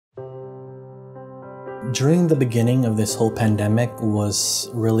During the beginning of this whole pandemic was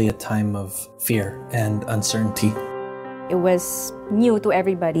really a time of fear and uncertainty. It was new to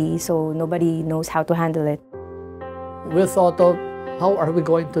everybody, so nobody knows how to handle it. We thought of, how are we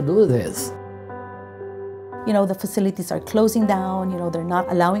going to do this? The facilities are closing down, they're not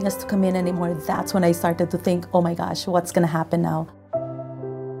allowing us to come in anymore. That's when I started to think, oh my gosh, what's gonna happen now?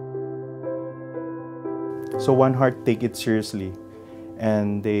 So 1Heart take it seriously,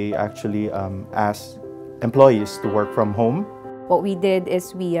 and they actually ask employees to work from home. What we did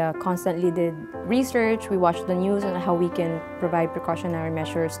is we constantly did research. We watched the news on how we can provide precautionary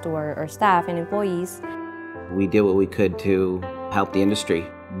measures to our staff and employees. We did what we could to help the industry.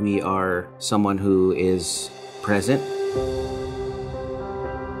 We are someone who is present.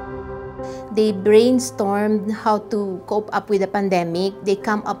 They brainstormed how to cope up with the pandemic. They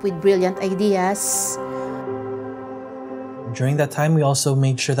come up with brilliant ideas. During that time, we also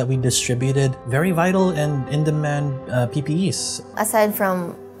made sure that we distributed very vital and in-demand PPEs. Aside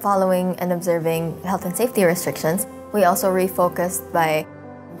from following and observing health and safety restrictions, we also refocused by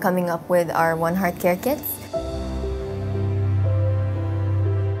coming up with our 1Heart Care Kits.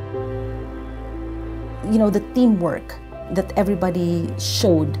 The teamwork that everybody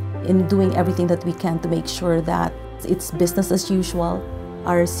showed in doing everything that we can to make sure that it's business as usual.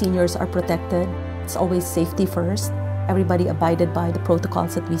 Our seniors are protected. It's always safety first. Everybody abided by the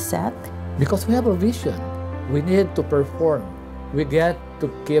protocols that we set. Because we have a vision. We need to perform. We get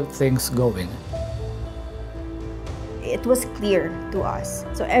to keep things going. It was clear to us.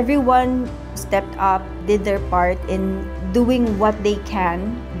 So everyone stepped up, did their part in doing what they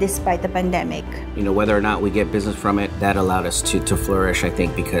can despite the pandemic. Whether or not we get business from it, that allowed us to flourish, I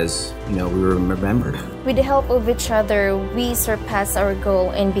think, because, we were remembered. With the help of each other, we surpassed our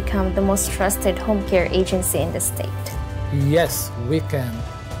goal and become the most trusted home care agency in the state. Yes, we can.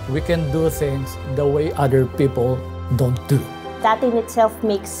 We can do things the way other people don't do. That in itself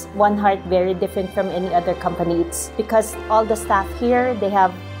makes 1Heart very different from any other company. It's because all the staff here, they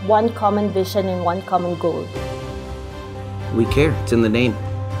have one common vision and one common goal. We care. It's in the name.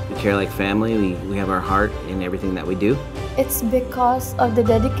 We care like family. We have our heart in everything that we do. It's because of the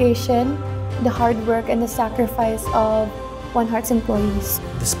dedication, the hard work, and the sacrifice of 1Heart's employees.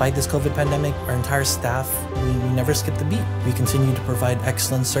 Despite this COVID pandemic, our entire staff, we never skipped a beat. We continue to provide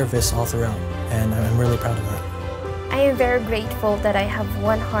excellent service all throughout, and I'm really proud of that. I am very grateful that I have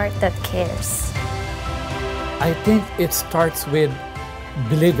 1Heart that cares. I think it starts with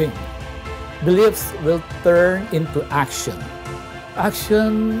believing. Beliefs will turn into action.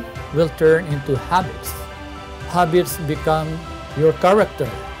 Action will turn into habits. Habits become your character,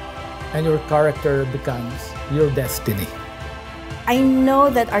 and your character becomes your destiny. I know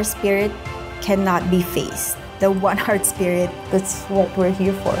that our spirit cannot be faced. The 1Heart spirit, that's what we're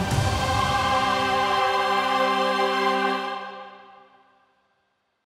here for.